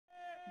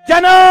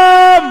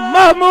जनाब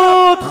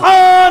महमूद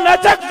खान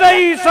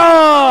अचकजई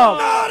साहब।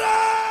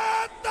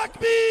 नारे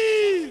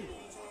तकबीर,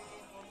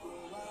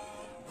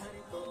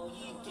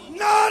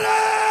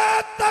 नारे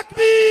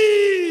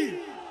तकबीर।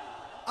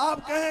 आप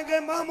कहेंगे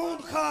महमूद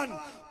खान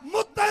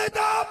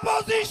मुत्तहिदा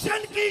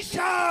अपोजिशन की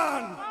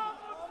शान,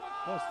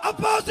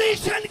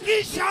 अपोजिशन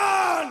की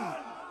शान।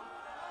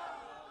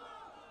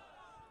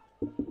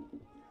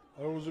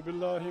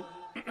 औज़ुबिल्लाहि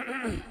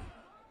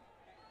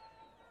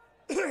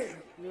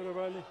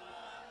मेहरबानी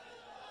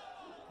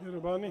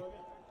मेहरबानी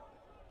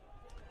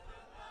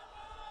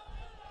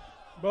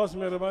बस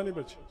मेहरबानी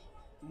बच्चे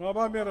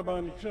बाबा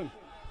मेहरबानी क्षण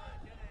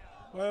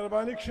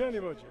मेहरबानी क्षण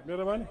बच्चे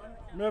मेहरबानी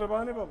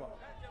मेहरबानी बाबा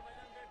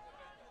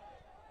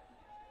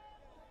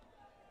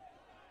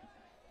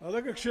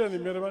अलग क्षण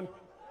मेहरबानी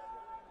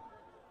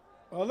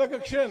अलग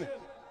क्षण।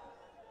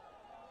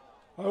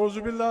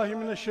 औज़ुबिल्लाहि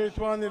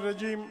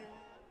मिनश्शैतानिर्रजीम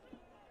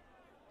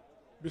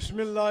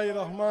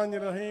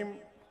बिस्मिल्लाहिर्रहमानिर्रहीम।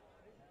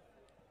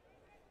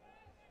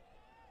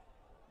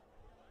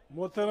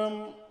 मोहतरम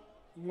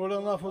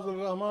मौलाना फजल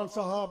रहमान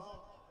साहब,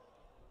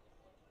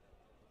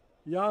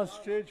 यहाँ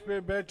स्टेज पे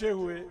बैठे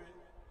हुए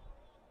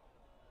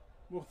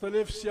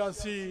मुख्तलिफ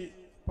सियासी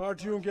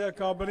पार्टियों के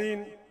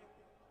अकाबरीन,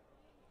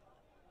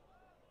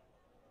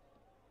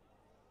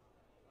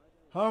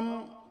 हम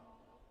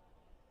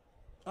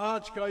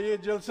आज का ये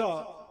जलसा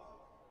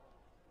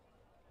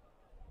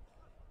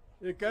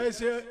एक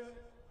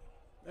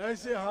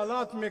ऐसे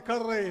हालात में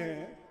कर रहे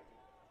हैं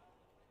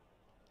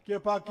कि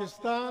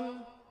पाकिस्तान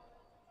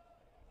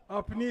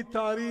अपनी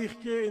तारीख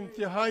के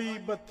इंतहाई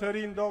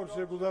बदतरीन दौर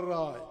से गुजर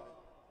रहा है।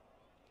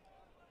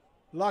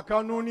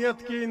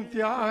 लाकानूनियत की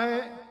इंतहा है,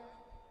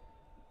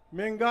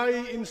 महंगाई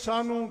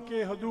इंसानों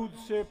के हदूद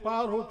से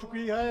पार हो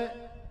चुकी है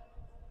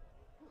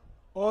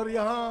और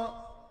यहाँ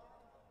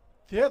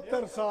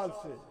 73 साल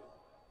से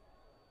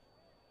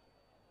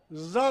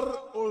ज़र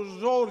और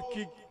ज़ोर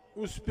की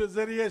उस पे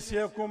जरिए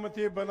से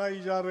हुकूमतें बनाई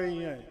जा रही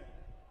हैं।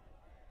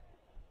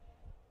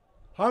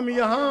 हम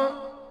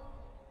यहाँ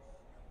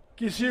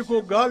किसी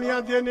को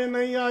गालियां देने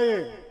नहीं आए,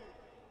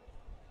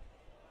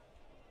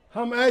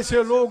 हम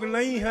ऐसे लोग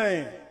नहीं हैं।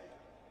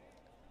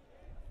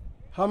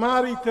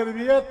 हमारी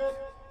तरबियत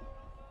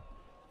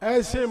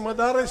ऐसे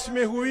मदारस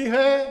में हुई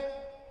है,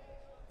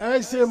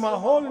 ऐसे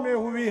माहौल में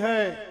हुई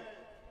है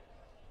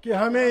कि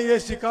हमें ये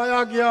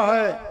सिखाया गया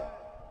है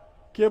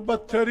कि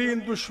बदतरीन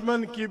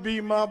दुश्मन की भी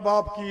माँ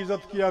बाप की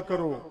इज्जत किया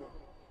करो।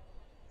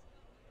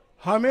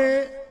 हमें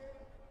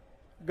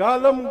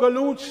गालम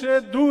गलूच से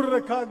दूर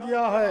रखा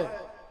गया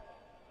है,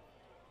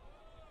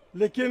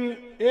 लेकिन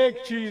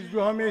एक चीज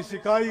जो हमें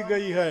सिखाई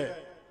गई है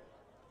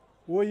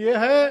वो ये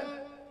है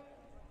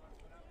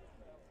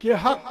कि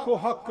हक को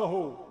हक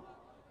कहो।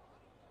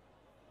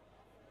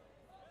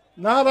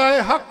 नाराए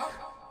हक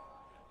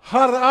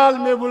हर हाल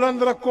में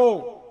बुलंद रखो।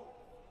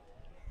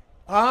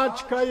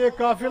 आज का ये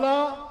काफिला,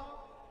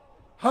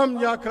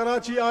 हम यहाँ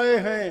कराची आए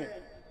हैं।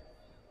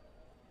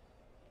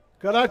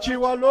 कराची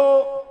वालों,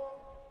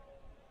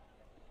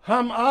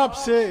 हम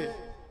आपसे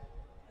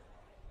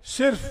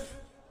सिर्फ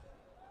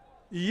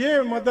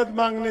ये मदद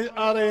मांगने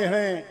आ रहे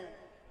हैं।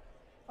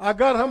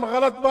 अगर हम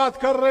गलत बात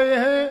कर रहे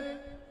हैं,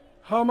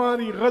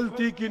 हमारी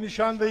गलती की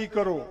निशानदेही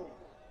करो।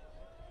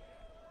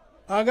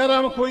 अगर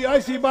हम कोई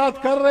ऐसी बात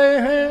कर रहे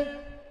हैं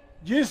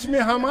जिसमें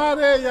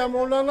हमारे या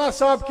मौलाना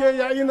साहब के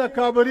या इन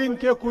अकाबरीन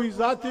के कोई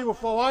जाती व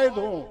फवायद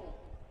हों,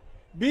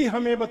 भी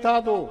हमें बता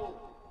दो।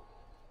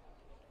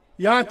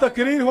 यहां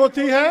तकरीर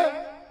होती है,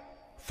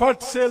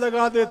 फट से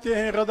लगा देते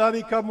हैं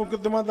गद्दारी का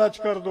मुकदमा दर्ज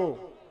कर दो।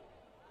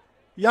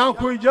 यहां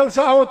कोई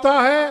जलसा होता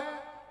है,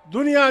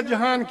 दुनिया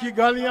जहान की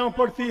गालियां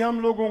पड़ती हम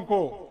लोगों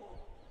को।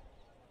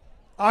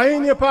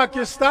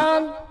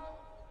 आईन-ए-पाकिस्तान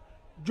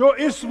जो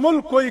इस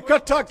मुल्क को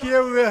इकट्ठा किए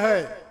हुए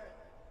है,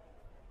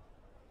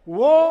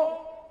 वो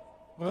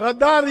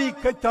गद्दारी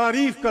की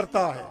तारीफ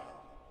करता है।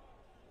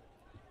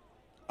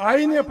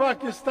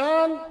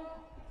 आईन-ए-पाकिस्तान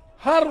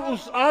हर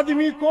उस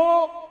आदमी को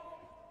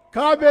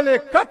काबिल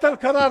कत्ल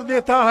करार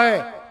देता है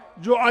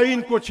जो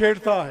आइन को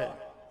छेड़ता है,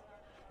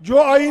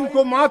 जो आइन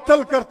को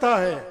मातल करता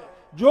है,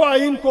 जो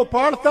आइन को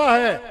पाड़ता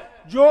है,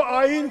 जो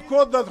आइन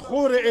को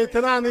दस्तूर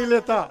इतना नहीं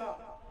लेता।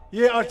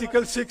 ये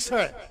आर्टिकल 6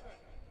 है।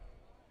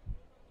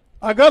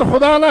 अगर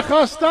खुदा न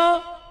खास्ता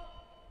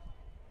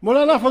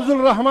मौलाना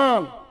फजल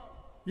रहमान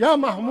या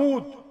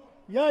महमूद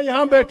या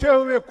यहां बैठे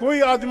हुए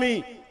कोई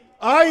आदमी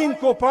आइन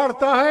को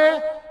पाड़ता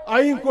है,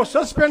 आइन को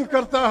सस्पेंड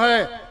करता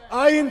है,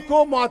 आइन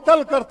को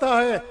मातल करता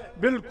है,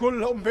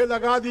 बिल्कुल हम पे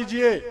लगा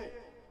दीजिए।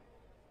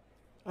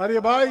 अरे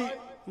भाई,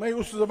 मैं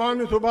उस जबान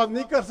में तो बात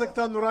नहीं कर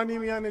सकता। नूरानी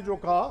मियां ने जो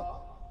कहा,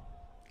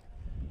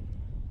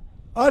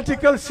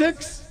 आर्टिकल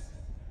 6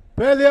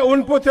 पहले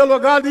उन पर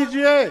लगा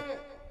दीजिए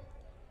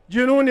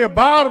जिन्होंने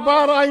बार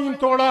बार आइन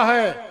तोड़ा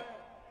है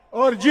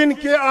और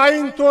जिनके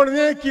आइन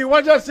तोड़ने की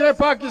वजह से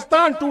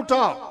पाकिस्तान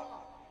टूटा,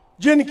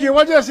 जिनकी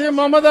वजह से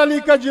मोहम्मद अली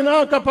का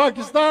जिना का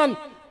पाकिस्तान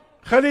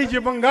खलीज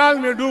बंगाल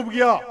में डूब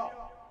गया।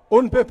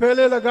 उन पे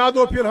पहले लगा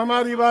दो, फिर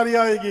हमारी बारी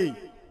आएगी।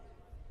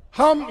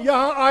 हम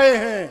यहां आए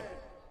हैं,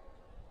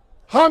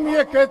 हम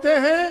ये कहते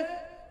हैं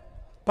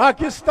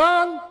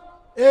पाकिस्तान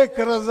एक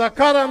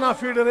रज़ाकाराना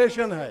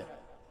फेडरेशन है।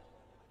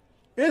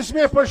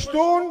 इसमें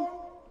पश्तून,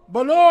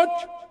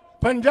 बलोच,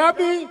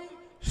 पंजाबी,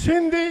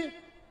 सिंधी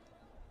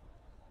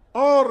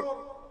और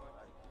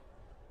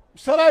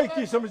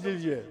सराइकी समझ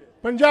लीजिए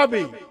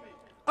पंजाबी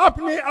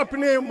अपने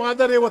अपने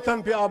मादर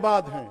वतन पे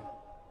आबाद हैं।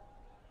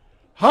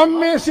 हम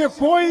में से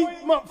कोई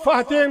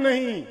फातेह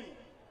नहीं,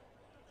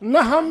 न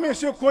हम में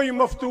से कोई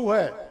मफ्तू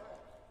है।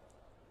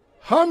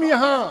 हम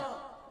यहां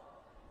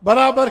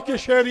बराबर के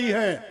शहरी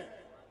हैं।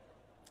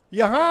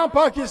 यहां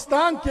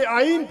पाकिस्तान के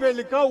आइन पे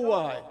लिखा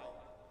हुआ है,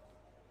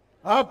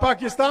 आप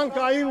पाकिस्तान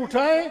का आइन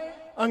उठाएं,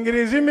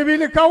 अंग्रेजी में भी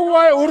लिखा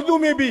हुआ है, उर्दू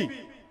में भी,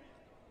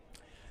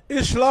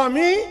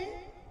 इस्लामी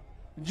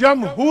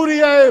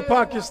जमहूरिया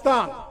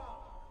पाकिस्तान।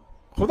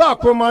 खुदा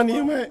को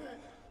मानिए,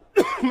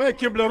 मैं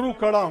किबलरू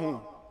खड़ा हूं।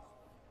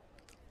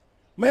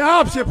 मैं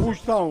आपसे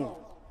पूछता हूं,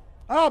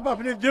 आप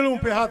अपने दिलों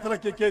पे हाथ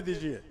रख के कह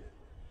दीजिए,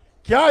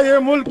 क्या ये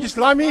मुल्क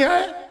इस्लामी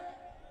है?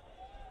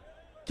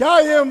 क्या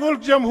ये मुल्क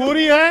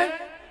जमहूरी है?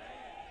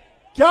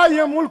 क्या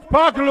ये मुल्क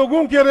पाक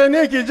लोगों के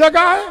रहने की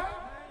जगह है?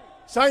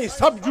 साईं,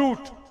 सब झूठ।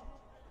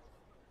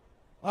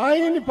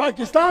 आईन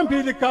पाकिस्तान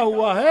भी लिखा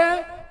हुआ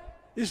है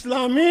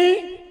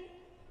इस्लामी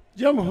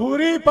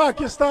जमहूरी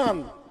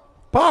पाकिस्तान,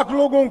 पाक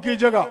लोगों की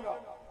जगह।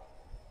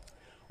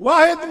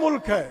 वाहिद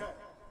मुल्क है,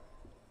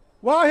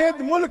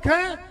 वाहिद मुल्क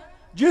है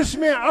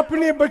जिसमें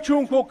अपने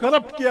बच्चों को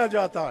करप्ट किया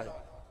जाता है।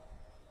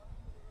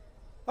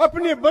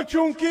 अपने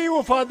बच्चों की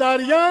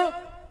वफादारियां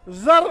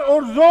जर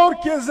और जोर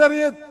के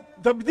जरिए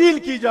तब्दील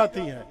की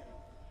जाती हैं,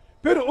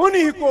 फिर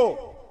उन्हीं को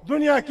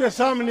दुनिया के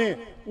सामने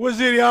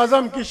वजीर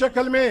आजम की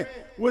शक्ल में,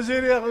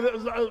 वजीर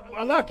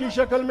आला की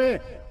शक्ल में,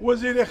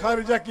 वजीर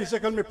खारिजा की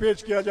शक्ल में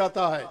पेश किया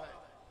जाता है।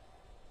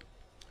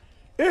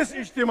 इस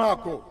इज्तिमा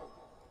को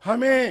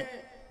हमें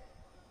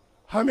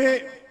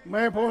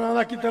मैं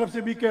मौलाना की तरफ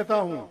से भी कहता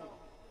हूं,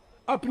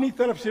 अपनी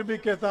तरफ से भी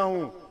कहता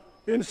हूं,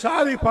 इन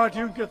सारी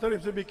पार्टियों की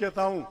तरफ से भी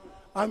कहता हूं,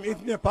 हम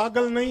इतने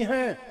पागल नहीं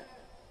हैं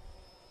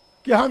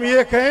कि हम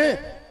ये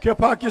कहें कि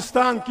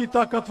पाकिस्तान की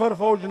ताकतवर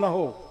फौज ना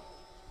हो।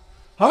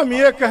 हम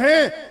ये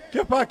कहें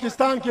कि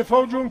पाकिस्तान के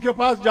फौजियों के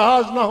पास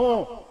जहाज ना हो।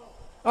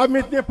 हम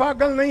इतने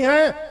पागल नहीं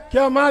हैं कि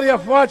हमारी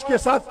अफवाज के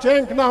साथ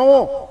टैंक ना हो,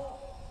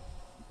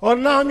 और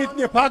ना हम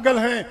इतने पागल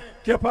हैं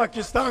कि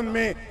पाकिस्तान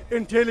में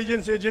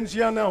इंटेलिजेंस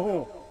एजेंसियां ना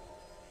हो।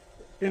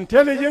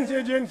 इंटेलिजेंस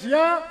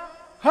एजेंसियां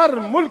हर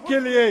मुल्क के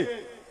लिए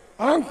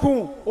आंखों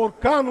और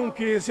कानों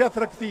की हैसियत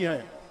रखती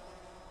हैं।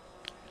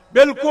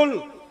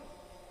 बिल्कुल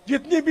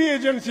जितनी भी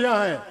एजेंसियां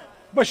हैं,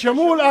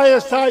 बशमूल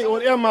ISI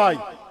और MI,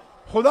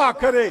 खुदा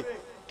करे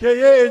कि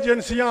ये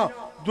एजेंसियां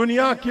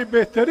दुनिया की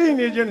बेहतरीन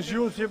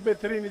एजेंसियों से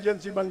बेहतरीन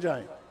एजेंसी बन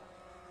जाएं।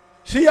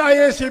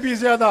 CIA से भी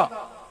ज्यादा,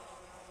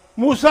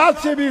 मूसाद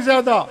से भी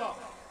ज्यादा,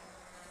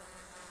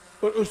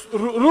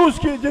 रूस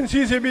की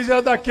एजेंसी से भी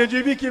ज्यादा,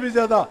 KGB की भी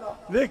ज्यादा।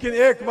 लेकिन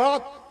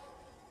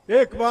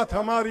एक बात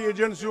हमारी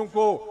एजेंसियों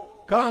को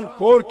कान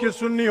खोल के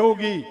सुननी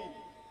होगी।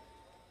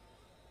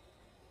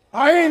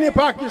 आईन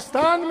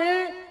पाकिस्तान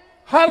में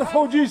हर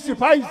फौजी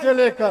सिपाही से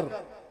लेकर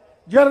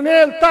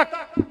जर्नल तक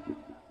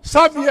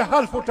सब ये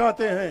हल्फ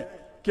उठाते हैं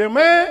कि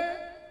मैं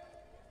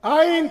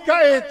आईन का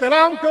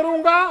एहतराम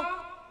करूंगा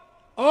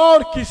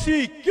और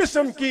किसी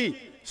किस्म की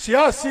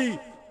सियासी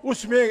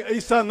उसमें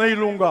हिस्सा नहीं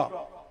लूंगा।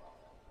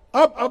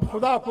 अब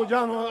खुदा को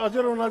जान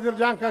अजर और नाजिर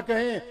जान का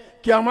कहें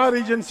कि हमारी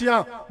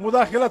एजेंसियां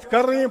मुदाखलत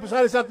कर रही हैं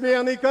सारे साथ में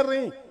या नहीं कर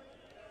रही,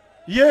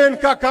 ये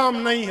इनका काम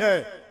नहीं है।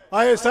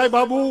 ISI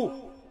बाबू,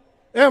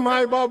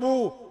 MI बाबू,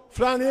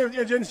 फलानी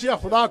एजेंसियां,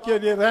 खुदा के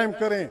लिए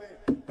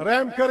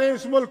रहम करें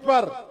इस मुल्क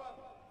पर।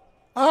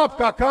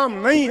 आपका काम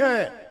नहीं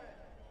है।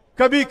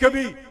 कभी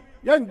कभी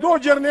यानी 2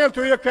 जर्नल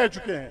तो ये कह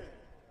चुके हैं,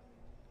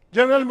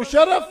 जनरल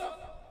मुशर्रफ,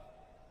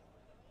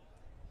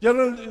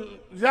 जनरल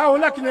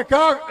ज़िया-उल-हक ने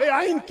कहा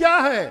आइन क्या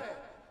है,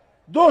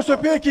 200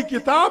 पेज की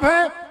किताब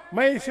है,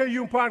 मैं इसे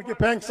यूं फाड़ के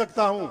फेंक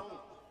सकता हूं।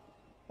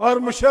 और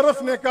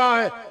मुशर्रफ ने कहा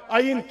है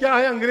आइन क्या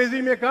है,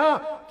 अंग्रेजी में कहा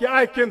कि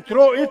I can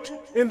throw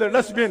it in the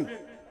dustbin,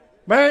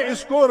 मैं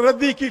इसको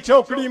रद्दी की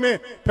चौकड़ी में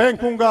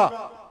फेंकूंगा।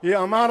 ये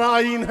हमारा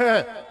आइन है,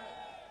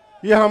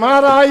 ये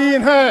हमारा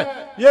आइन है,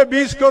 ये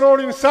 20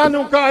 करोड़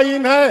इंसानों का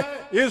आइन है।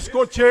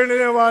 इसको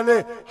छेड़ने वाले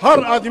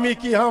हर आदमी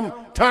की हम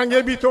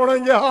टांगे भी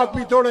तोड़ेंगे, हाथ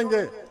भी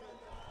तोड़ेंगे,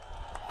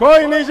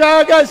 कोई नहीं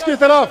जाएगा इसकी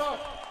तरफ।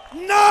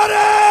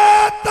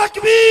 नारे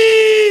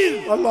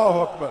तकबीर, अल्लाह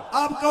अकबर।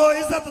 आपको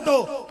इज्जत दो,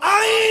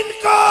 आइन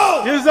को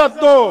इज्जत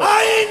दो,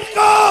 आइन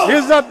को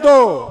इज्जत दो।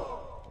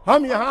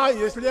 हम यहाँ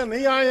इसलिए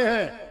नहीं आए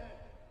हैं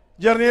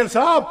जर्नल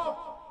साहब,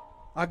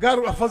 अगर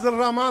फजल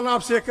रहमान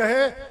आपसे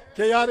कहे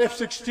कि यार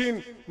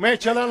F-16 मैं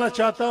चलाना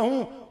चाहता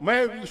हूं,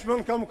 मैं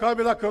दुश्मन का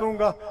मुकाबला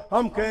करूंगा,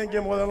 हम कहेंगे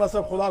मौलाना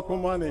साहब खुदा को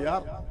माने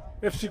यार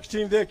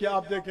F-16 दे के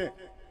आप देखें।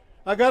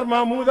 अगर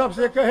महमूद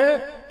आपसे कहे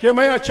कि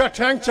मैं अच्छा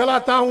टैंक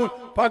चलाता हूं,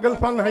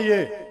 पागलपन है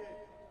ये।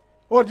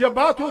 और जब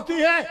बात होती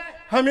है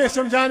हमें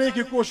समझाने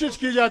की कोशिश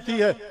की जाती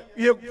है,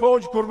 ये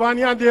फौज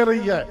कुर्बानियां दे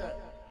रही है,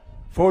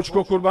 फौज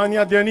को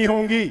कुर्बानियां देनी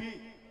होंगी,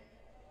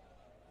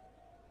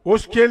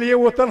 उसके लिए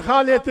वो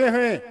तनख्वाह लेते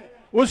हैं,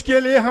 उसके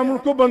लिए हम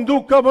उनको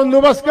बंदूक का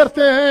बंदोबस्त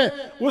करते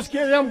हैं, उसके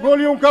लिए हम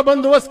गोलियों का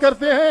बंदोबस्त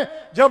करते हैं।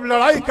 जब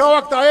लड़ाई का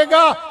वक्त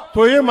आएगा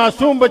तो ये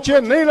मासूम बच्चे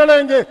नहीं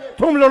लड़ेंगे,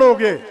 तुम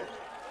लड़ोगे।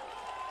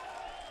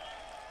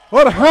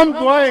 और हम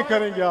दुआएं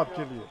करेंगे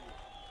आपके लिए,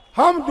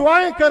 हम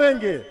दुआएं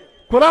करेंगे,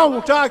 कुरान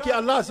उठा के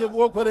अल्लाह से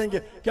वो करेंगे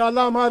कि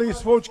अल्लाह हमारी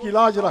इस फौज की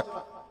लाज रख।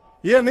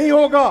 ये नहीं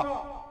होगा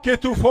कि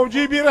तू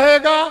फौजी भी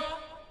रहेगा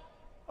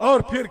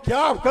और फिर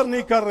क्या आप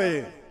नहीं कर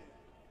रहे,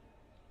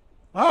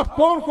 आप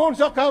कौन कौन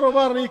सा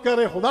कारोबार नहीं कर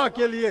रहे। खुदा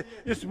के लिए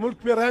इस मुल्क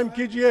पे रहम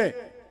कीजिए,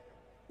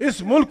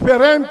 इस मुल्क पे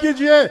रहम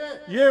कीजिए।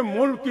 ये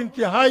मुल्क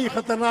इंतहाई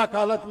खतरनाक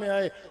हालत में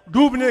है,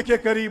 डूबने के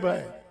करीब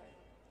है।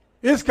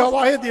 इसका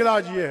वाहिद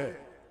इलाज ये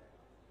है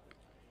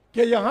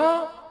कि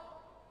यहां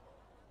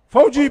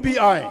फौजी भी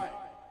आए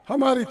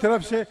हमारी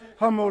तरफ से,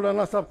 हम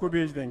मौलाना साहब को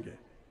भेज देंगे,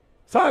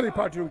 सारी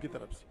पार्टियों की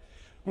तरफ से।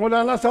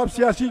 मौलाना साहब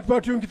सियासी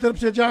पार्टियों की तरफ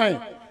से जाएं,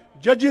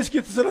 जजेस की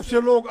तरफ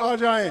से लोग आ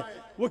जाएं,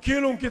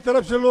 वकीलों की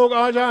तरफ से लोग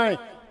आ जाएं,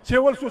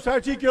 सिविल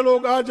सोसाइटी के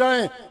लोग आ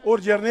जाएं और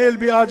जर्नल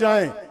भी आ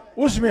जाएं।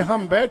 उसमें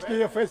हम बैठ के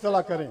ये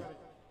फैसला करें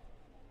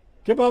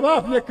कि बाबा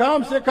अपने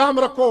काम से काम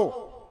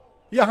रखो।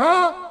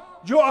 यहां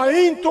जो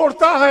आईन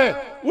तोड़ता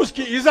है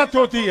उसकी इज्जत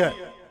होती है,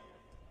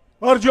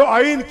 और जो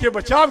आईन के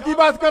बचाव की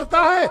बात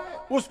करता है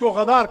उसको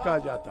गदार कहा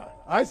जाता है।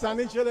 ऐसा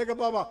नहीं चलेगा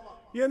बाबा।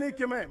 ये नहीं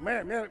कि मैं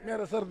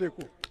मेरा सर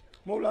देखो,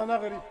 मौलाना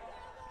गरीब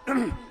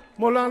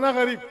मौलाना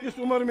गरीब इस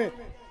उम्र में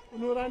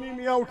नूरानी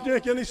मियाँ उठने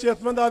के नहीं,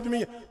 सेहतमंद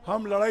आदमी।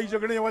 हम लड़ाई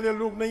झगड़ने वाले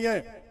लोग नहीं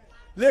हैं,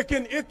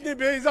 लेकिन इतनी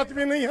बेइज्जत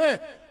भी नहीं है।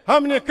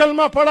 हमने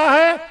कलमा पढ़ा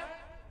है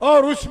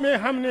और उसमें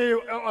हमने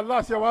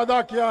अल्लाह से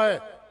वादा किया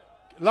है,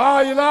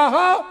 ला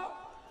इलाहा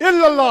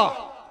इल्लल्लाह।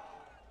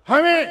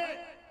 हमें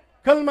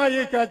कलमा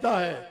ये कहता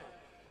है,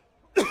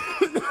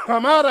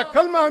 हमारा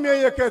कलमा हमें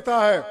ये कहता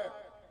है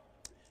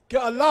कि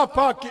अल्लाह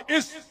पाक की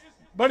इस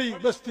बड़ी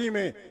बस्ती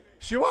में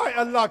सिवाय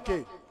अल्लाह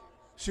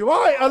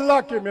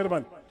के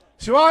मेहरबान,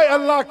 सिवाय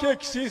अल्लाह के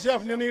किसी से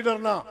अपने नहीं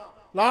डरना।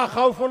 ला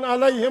खौफुन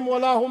अलैहिम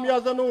वला हुम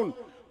यहज़नून।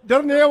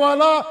 डरने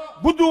वाला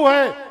बुद्धू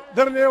है,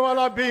 डरने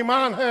वाला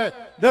बेईमान है,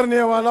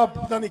 डरने वाला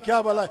पता नहीं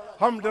क्या भला है।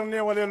 हम डरने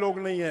वाले लोग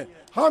नहीं हैं।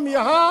 हम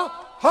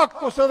यहाँ हक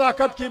को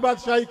सदाकत की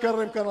बादशाही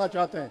करना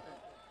चाहते हैं।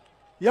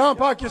 यहाँ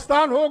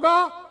पाकिस्तान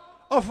होगा,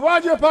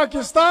 अफवाज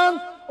पाकिस्तान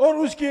और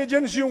उसकी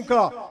एजेंसियों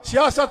का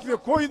सियासत में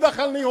कोई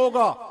दखल नहीं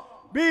होगा।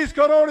 20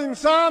 करोड़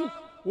इंसान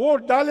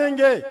वोट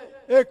डालेंगे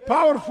एक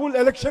पावरफुल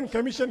इलेक्शन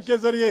कमीशन के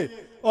जरिए,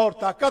 और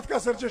ताकत का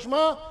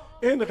सरचश्मा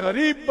इन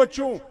गरीब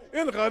बच्चों,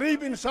 इन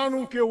गरीब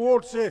इंसानों के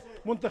वोट से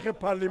मुंतखब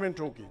पार्लियामेंट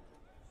होगी।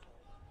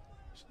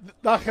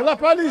 दाखिला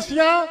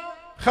पॉलिसियां,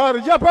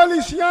 खारिजा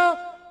पॉलिसियां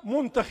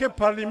मुंतखब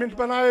पार्लियामेंट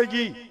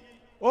बनाएगी,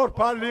 और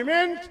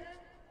पार्लियामेंट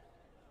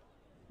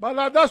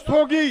बालादस्त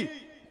होगी।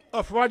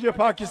 अफवाज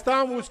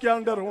पाकिस्तान उसके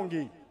अंडर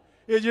होंगी,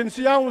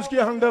 एजेंसियां उसके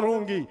अंडर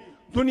होंगी,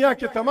 दुनिया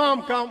के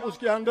तमाम काम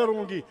उसके अंडर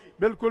होंगी।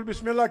 बिल्कुल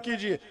बिस्मिल्लाह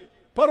कीजिए,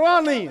 परवाह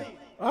नहीं है।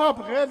 आप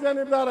गैर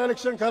जानिबदार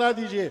इलेक्शन करा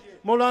दीजिए।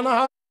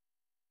 मौलाना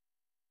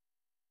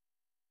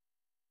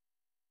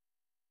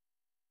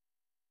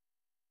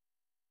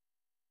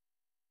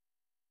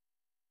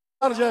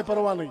हार जाए,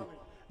 परवाह नहीं,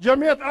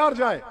 जमीयत हार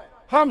जाए,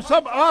 हम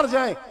सब हार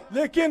जाएं,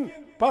 लेकिन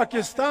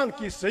पाकिस्तान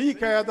की सही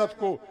क़यादत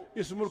को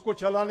इस मुल्क को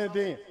चलाने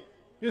दें।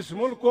 इस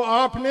मुल्क को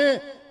आपने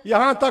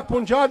यहां तक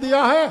पहुंचा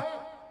दिया है,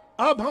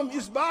 अब हम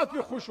इस बात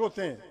पे खुश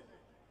होते हैं।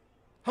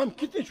 हम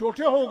कितने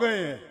छोटे हो गए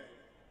हैं।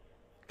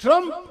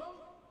 ट्रंप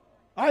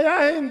आया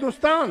है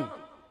हिंदुस्तान,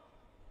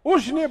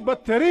 उसने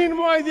बदतरीन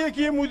मुआहदे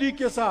किए मोदी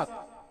के साथ।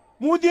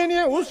 मोदी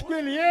ने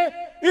उसके लिए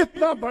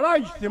इतना बड़ा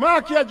इज्तिमा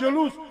किया,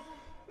 जुलूस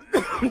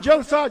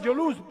जलसा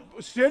जुलूस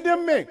स्टेडियम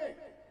में,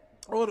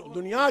 और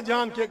दुनिया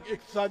जान के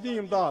इक्तिसादी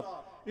इमदाद,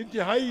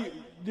 इंतहाई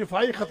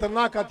दिफाई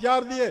खतरनाक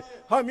हथियार दिए।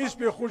 हम इस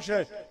पे खुश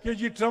हैं कि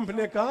जी ट्रंप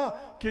ने कहा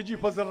कि जी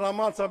फजल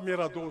रहमान साहब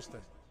मेरा दोस्त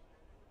है।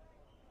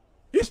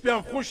 इस पे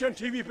हम खुश हैं।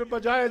 टीवी पे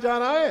बजाया जा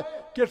रहा है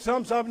कि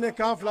ट्रंप साहब ने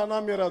कहा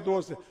फलाना मेरा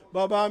दोस्त है।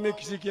 बाबा हमें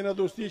किसी की ना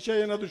दोस्ती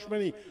चाहिए ना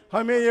दुश्मनी,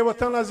 हमें ये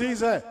वतन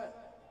अजीज है।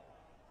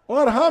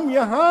 और हम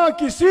यहाँ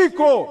किसी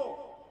को,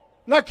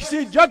 न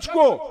किसी जज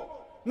को,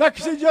 न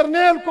किसी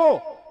जर्नल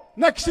को,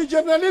 न किसी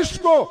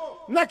जर्नलिस्ट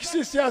को, न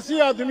किसी सियासी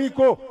आदमी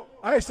को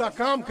ऐसा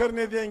काम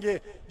करने देंगे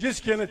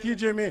जिसके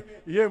नतीजे में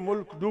ये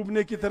मुल्क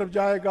डूबने की तरफ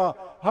जाएगा।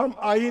 हम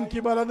आइन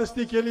की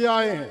बालादस्ती के लिए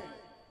आए हैं।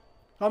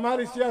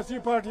 हमारी सियासी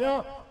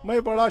पार्टियां,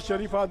 मैं बड़ा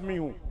शरीफ आदमी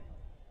हूं,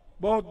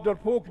 बहुत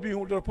डरपोक भी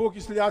हूं। डरपोक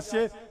इस लिहाज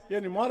से,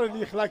 यानी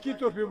मॉरली इखलाकी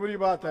तौर पे बुरी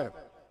बात है।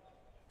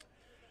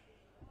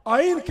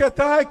 आइन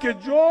कहता है कि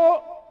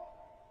जो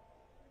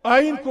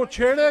आइन को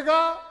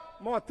छेड़ेगा,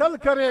 मुअत्तल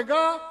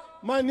करेगा,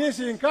 मानने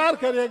से इनकार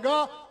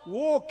करेगा,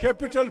 वो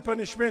कैपिटल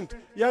पनिशमेंट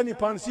यानी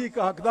फांसी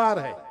का हकदार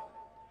है।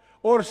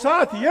 और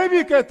साथ ये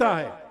भी कहता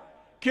है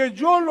कि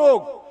जो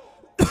लोग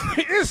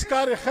इस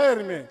कार्य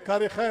खैर में,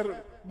 कार्य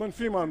खैर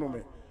मनफी मानों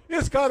में,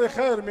 इस कार्य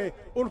खैर में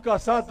उनका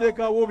साथ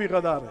देगा, वो भी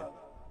गद्दार है।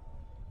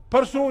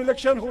 परसों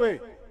इलेक्शन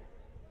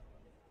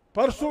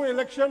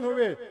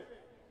हुए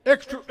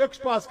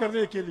एक्ट पास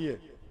करने के लिए,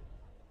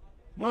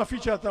 माफी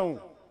चाहता हूं,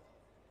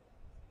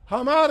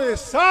 हमारे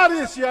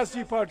सारी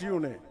सियासी पार्टियों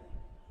ने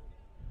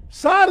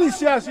सारी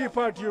सियासी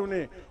पार्टियों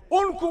ने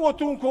उन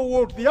कुव्वतों को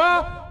वोट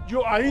दिया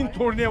जो आइन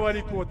तोड़ने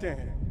वाली कुव्वतें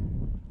हैं,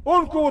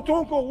 उन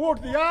कुव्वतों को वोट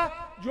दिया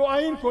जो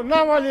आइन को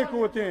ना वाले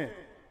कुव्वतें हैं।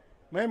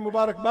 मैं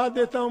मुबारकबाद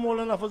देता हूँ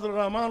मौलाना फजल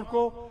रहमान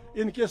को,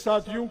 इनके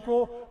साथियों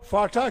को,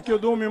 फाटा के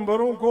 2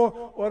 मेंबरों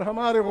को और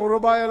हमारे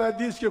गुरबाए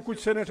हदीस के कुछ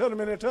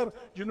सेनेटर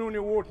जिन्होंने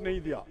वोट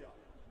नहीं दिया।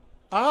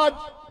 आज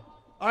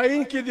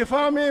आइन की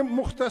दिफा में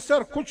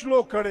मुख्तसर कुछ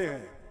लोग खड़े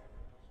हैं,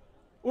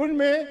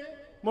 उनमें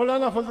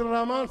मौलाना फजल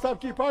रहमान साहब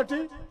की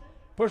पार्टी,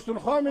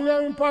 पख्तूनख्वा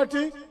मिलियम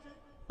पार्टी,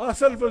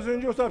 असल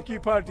बजंजो साहब की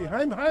पार्टी।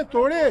 हम हैं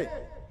तोड़े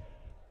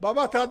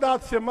बाबा,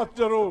 तादाद से मत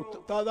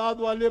डरो, तादाद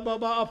वाले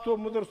बाबा अब तो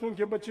मदरसों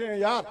के बच्चे हैं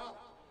यार।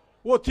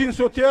 वो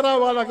 313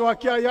 वाला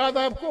वाकया याद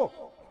है आपको?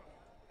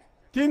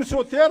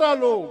 313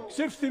 लोग,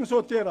 सिर्फ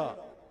 313।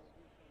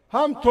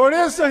 हम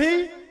थोड़े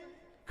सही,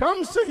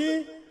 कम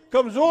सही,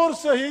 कमजोर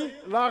सही,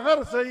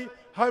 लागर सही,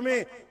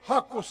 हमें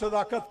हक को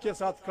सदाकत के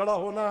साथ खड़ा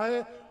होना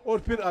है। और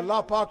फिर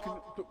अल्लाह पाक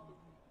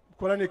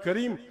कुरान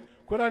करीम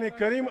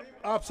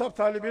आप सब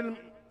तालिब इल्म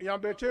यहाँ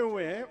बैठे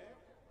हुए हैं,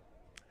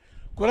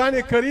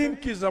 कुरान करीम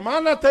की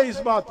जमानत है इस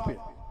बात पे।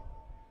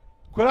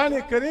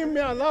 कुरान करीम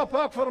में अल्लाह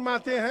पाक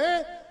फरमाते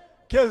हैं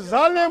कि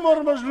जालिम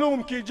और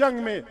मजलूम की जंग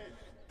में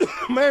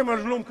मैं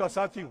मजलूम का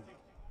साथी हूं।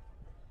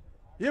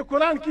 ये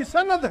कुरान की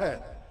सनद है।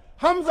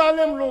 हम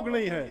जालिम लोग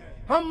नहीं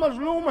हैं, हम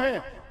मजलूम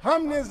हैं।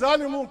 हमने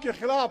जालिमों के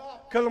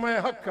खिलाफ कलमा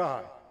हक कहा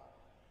है,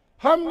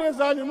 हमने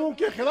जालिमों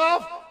के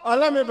खिलाफ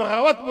अलम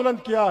बगावत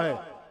बुलंद किया है।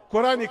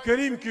 कुरान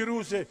करीम की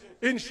रूह से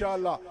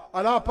इंशाअल्लाह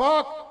अल्लाह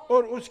पाक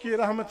और उसकी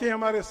रहमतें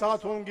हमारे साथ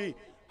होंगी।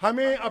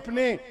 हमें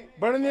अपने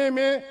बढ़ने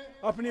में,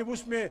 अपनी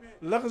उसमें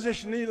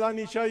लग़ज़िश नहीं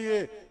लानी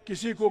चाहिए,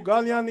 किसी को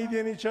गालियां नहीं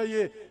देनी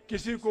चाहिए,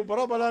 किसी को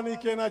बुरा भला नहीं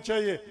कहना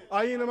चाहिए।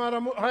 आइन हमारा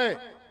है,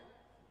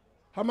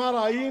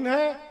 हमारा आइन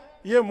है,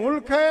 ये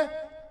मुल्क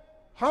है।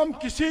 हम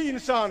किसी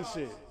इंसान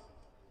से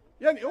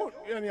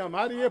यानी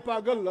हमारी ये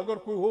पागल अगर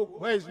कोई हो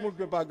है इस मुल्क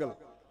में पागल,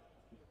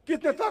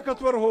 कितने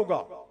ताकतवर होगा?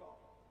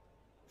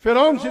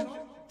 फिरौन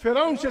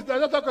से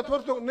ज्यादा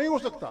ताकतवर तो नहीं हो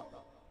सकता,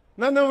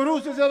 ना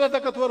नमरूद से ज्यादा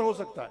ताकतवर हो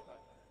सकता है।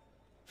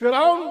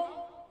 फिरौन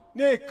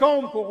ने एक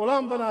कौम को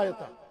गुलाम बनाया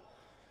था,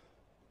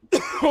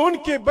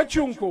 उनके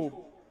बच्चों को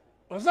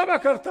ज़बह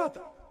करता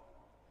था,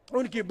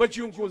 उनकी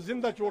बच्चियों को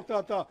जिंदा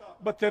छोड़ता था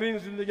बदतरीन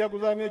जिंदगी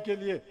गुजारने के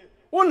लिए।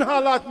 उन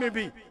हालात में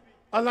भी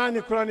अल्लाह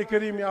ने कुरान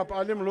करीम में, आप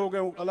आलिम लोग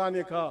हैं, अल्लाह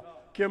ने कहा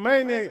कि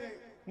मैंने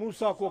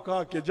मूसा को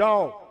कहा कि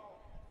जाओ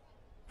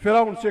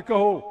फिरौन से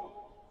कहो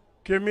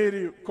कि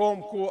मेरी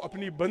कौम को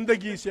अपनी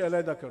बंदगी से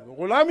अलहदा कर दो।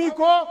 गुलामी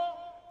को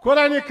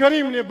कुरान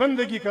करीम ने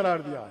बंदगी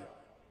करार दिया है।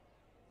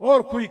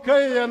 और कोई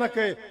कहे या ना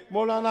कहे,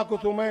 मौलाना को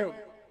तो मैं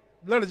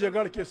लड़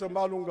झगड़ के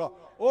संभालूंगा,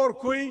 और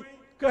कोई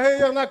कहे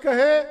या ना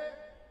कहे,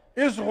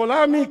 इस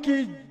गुलामी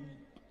की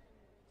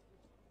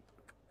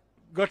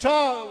गठा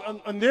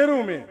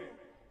अंधेरों में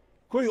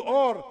कोई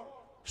और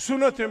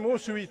सुन्नत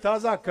मौसूवी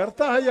ताज़ा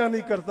करता है या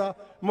नहीं करता,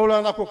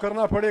 मौलाना को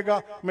करना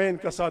पड़ेगा। मैं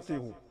इनका साथी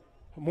हूँ,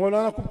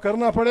 मौलाना को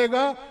करना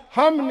पड़ेगा।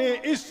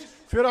 हमने इस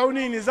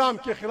फिरौनी निज़ाम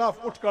के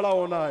खिलाफ उठ खड़ा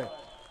होना है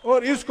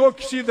और इसको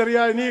किसी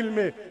दरियाए नील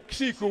में,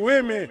 किसी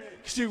कुएं में,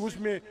 किसी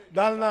उसमें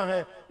डालना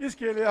है।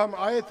 इसके लिए हम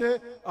आए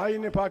थे।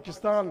 आईन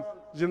पाकिस्तान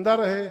जिंदा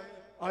रहे,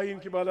 आईन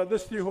की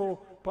बालादस्ती हो,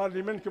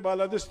 पार्लियामेंट की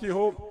बालादस्ती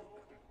हो।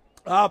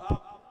 आप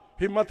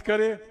हिम्मत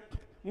करें।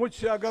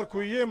 मुझसे अगर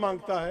कोई ये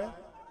मांगता है,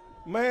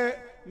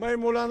 मैं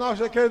मौलाना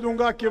से कह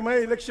दूंगा कि मैं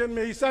इलेक्शन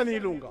में हिस्सा नहीं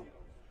लूंगा,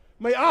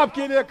 मैं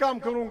आपके लिए काम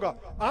करूंगा।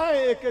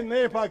 आए एक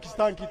नए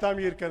पाकिस्तान की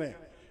तामीर करें,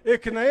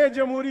 एक नए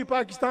जमहूरी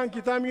पाकिस्तान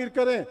की तामीर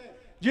करें,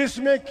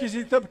 जिसमें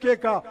किसी तबके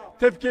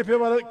पे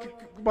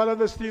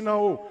बालादस्ती ना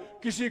हो,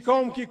 किसी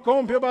कौम की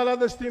कौम पे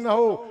बालादस्ती ना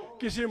हो,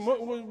 किसी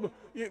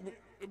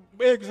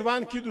एक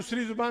जुबान की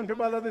दूसरी जुबान पे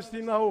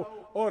बालादस्ती ना हो।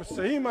 और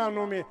सही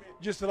मानों में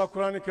जिस तरह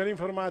कुरान करीम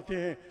फरमाते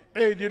हैं,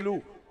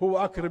 एदिलू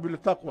हुवा अक़रबुल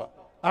तक़वा।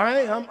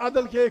 आए हम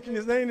अदल के एक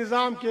नए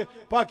निज़ाम के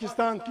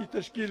पाकिस्तान की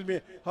तश्कील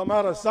में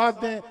हमारा साथ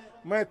दें।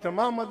 मैं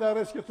तमाम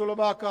मदारस के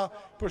तलबा का,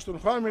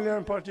 पख्तूनख्वा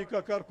मिलियम पार्टी का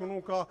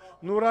कारकुनों का,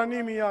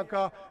 नूरानी मियाँ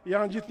का,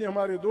 यहाँ जितने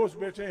हमारे दोस्त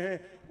बैठे हैं,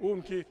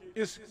 उनकी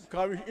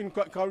इन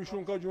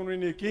काविशों का जो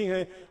उन्होंने की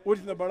हैं और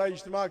इतना बड़ा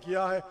इज्तिमा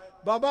किया है।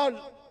 बाबा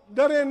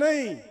डरे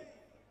नहीं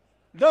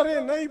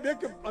बेक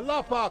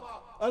अल्लाह पाक,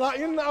 अला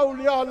इन्ना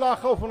औलिया अल्लाह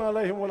खौफुन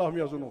अलैहिम वला हुम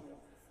यहज़नून।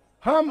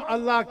 हम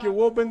अल्लाह के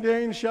वो बंदे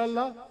हैं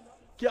इंशाअल्लाह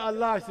कि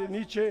अल्लाह से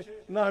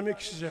नीचे ना हमें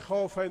किसी से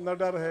खौफ है, ना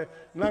डर है,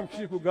 ना हम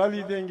किसी को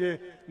गाली देंगे,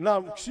 ना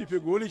किसी पे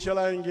गोली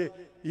चलाएंगे।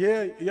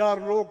 ये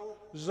यार लोग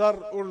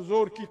जर और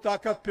जोर की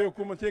ताकत पे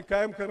हुकूमतें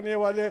कायम करने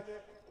वाले,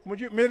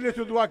 मेरे लिए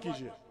तो दुआ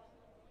कीजिए।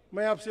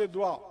 मैं आपसे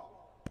दुआ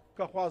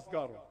का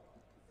ख्वास्तगार हूँ।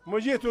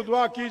 मुझे तो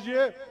दुआ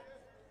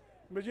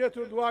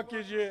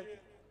कीजिए।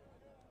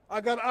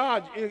 अगर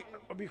आज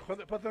अभी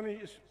पता नहीं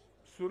इस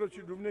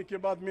सूरज डूबने के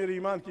बाद मेरे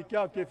ईमान की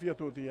क्या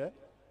कैफियत होती है,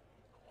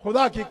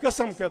 खुदा की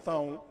कसम कहता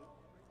हूँ,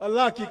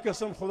 अल्लाह की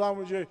कसम, खुदा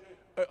मुझे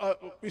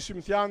इस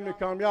इम्तिहान में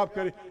कामयाब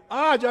करे।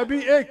 आज अभी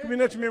 1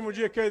 मिनट में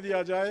मुझे कह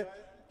दिया जाए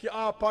कि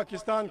आप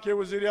पाकिस्तान के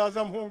वज़ीर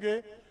आज़म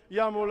होंगे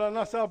یا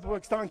مولانا صاحب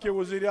پاکستان کے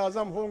وزیر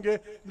اعظم ہوں گے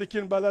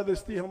لیکن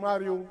بالادستی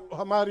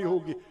ہماری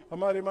ہوگی,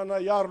 ہمارے مانا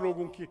یار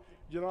لوگوں کی.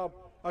 جناب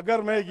اگر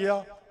میں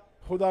گیا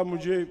خدا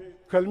مجھے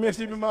کلمے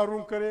سے بھی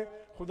محروم کرے,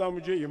 خدا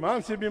مجھے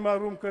ایمان سے بھی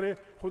محروم کرے,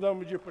 خدا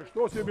مجھے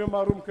پشتوں سے بھی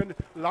محروم کرے.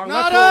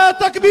 نعرہ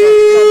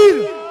تکبیر.